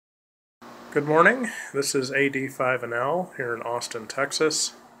Good morning, this is AD5NL here in Austin,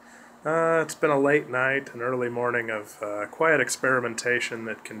 Texas. It's been a late night and early morning of quiet experimentation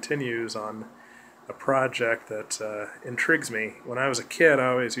that continues on a project that intrigues me. When I was a kid, I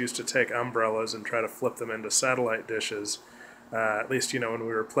always used to take umbrellas and try to flip them into satellite dishes, at least, when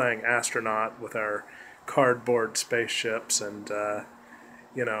we were playing astronaut with our cardboard spaceships and,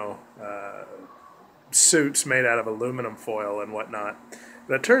 suits made out of aluminum foil and whatnot.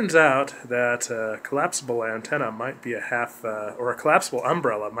 But it turns out that a collapsible antenna might be or a collapsible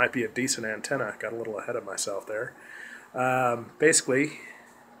umbrella might be a decent antenna. Got a little ahead of myself there. Basically,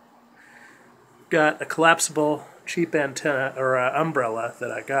 got a collapsible cheap antenna or umbrella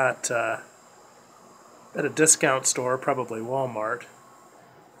that I got at a discount store, probably Walmart.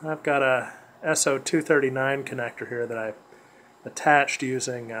 I've got a SO239 connector here that I attached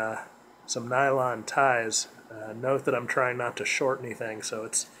using some nylon ties. Note that I'm trying not to short anything, so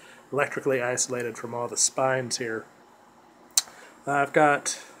it's electrically isolated from all the spines here. I've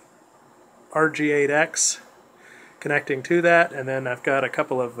got RG8X connecting to that, and then I've got a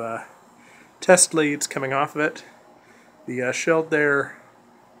couple of test leads coming off of it. The shield there,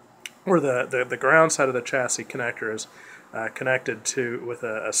 or the ground side of the chassis connector, is connected with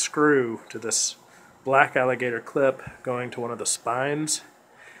a screw to this black alligator clip going to one of the spines,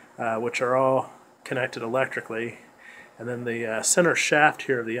 which are all connected electrically. And then the center shaft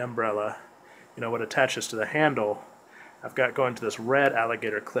here of the umbrella, what attaches to the handle, I've got going to this red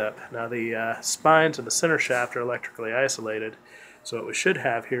alligator clip. Now the spines and the center shaft are electrically isolated, so what we should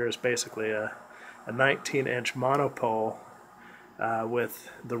have here is basically a 19-inch monopole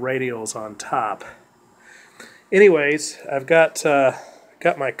with the radials on top. Anyways, I've got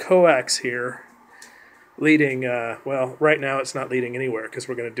my coax here leading, well, right now it's not leading anywhere because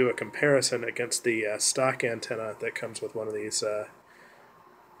we're going to do a comparison against the stock antenna that comes with one of these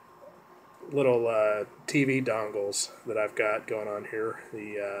little TV dongles that I've got going on here,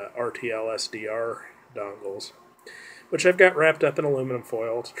 the RTL SDR dongles, which I've got wrapped up in aluminum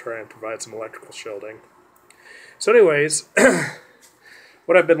foil to try and provide some electrical shielding. So anyways,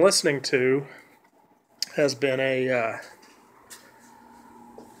 what I've been listening to has been a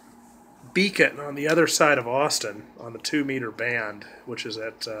beacon on the other side of Austin on the 2-meter band, which is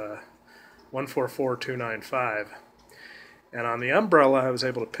at 144.295. And on the umbrella, I was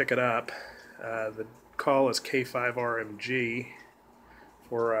able to pick it up. The call is K5RMG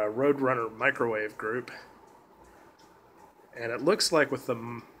for a Roadrunner microwave group. And it looks like with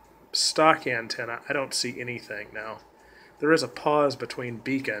the stock antenna, I don't see anything. Now, there is a pause between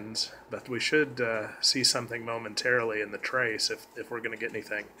beacons, but we should see something momentarily in the trace if we're going to get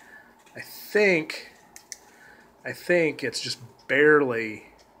anything. I think it's just barely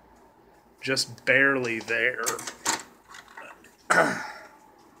there. Let's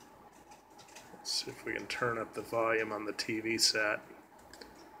see if we can turn up the volume on the TV set.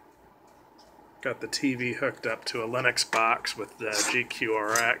 Got the TV hooked up to a Linux box with the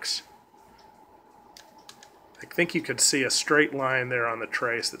GQRX. I think you could see a straight line there on the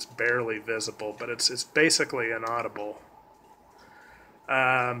trace that's barely visible, but it's basically inaudible.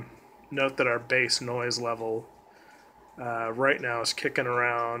 Note that our base noise level right now is kicking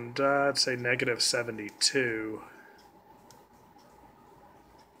around, I'd say -72.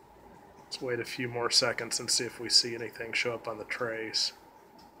 Let's wait a few more seconds and see if we see anything show up on the trace.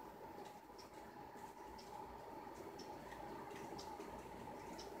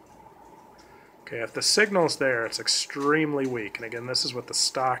 Okay, if the signal's there, it's extremely weak. And again, this is with the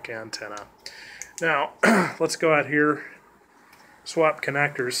stock antenna. Now, let's go out here, swap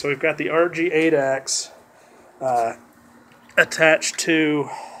connectors. So we've got the RG8X attached to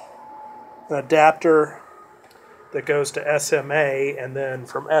an adapter that goes to SMA, and then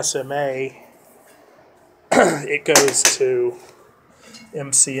from SMA it goes to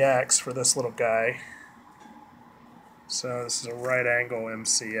MCX for this little guy. So this is a right angle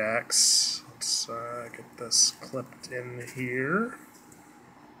MCX. Let's get this clipped in here.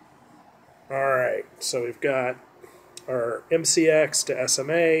 Alright, so we've got our MCX to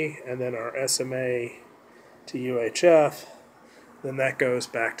SMA, and then our SMA to UHF, then that goes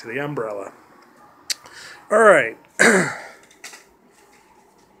back to the umbrella. Alright.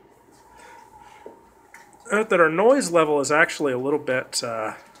 Note that our noise level is actually a little bit,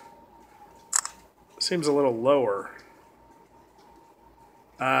 seems a little lower.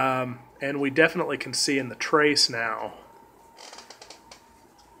 And we definitely can see in the trace now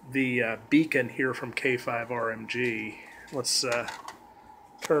the beacon here from K5RMG. Let's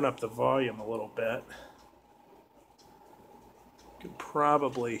turn up the volume a little bit. You can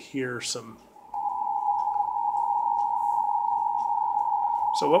probably hear some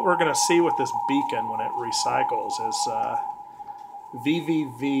So what we're going to see with this beacon when it recycles is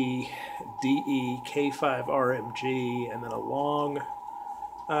VVV, DE, K5RMG, and then a long,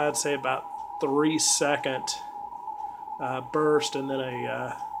 I'd say about 3-second burst, and then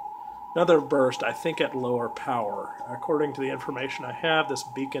another burst, I think at lower power. According to the information I have, this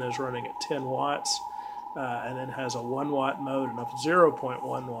beacon is running at 10 watts, and then has a 1 watt mode and a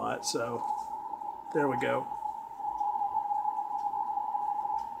 0.1 watt, so there we go.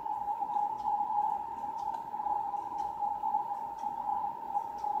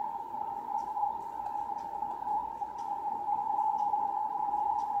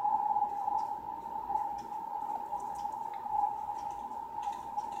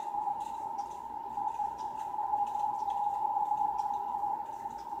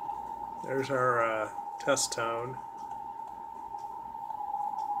 There's our test tone.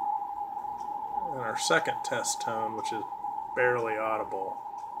 And our second test tone, which is barely audible.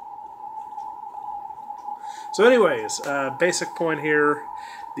 So anyways, basic point here,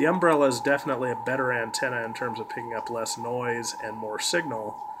 the Umbrella is definitely a better antenna in terms of picking up less noise and more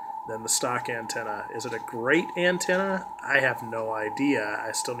signal than the stock antenna. Is it a great antenna? I have no idea.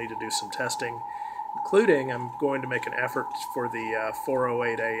 I still need to do some testing, including I'm going to make an effort for the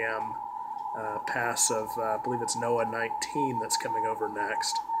 4:08 a.m. Pass of, I believe it's NOAA 19 that's coming over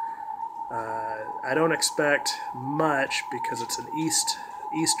next. I don't expect much because it's an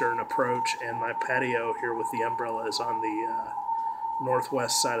eastern approach, and my patio here with the Umbrella is on the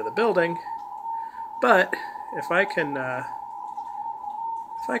northwest side of the building. But if I can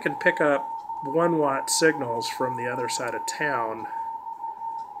pick up 1 watt signals from the other side of town,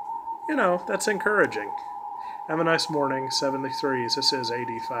 you know, that's encouraging. Have a nice morning, 73s. This is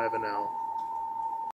AD5NL.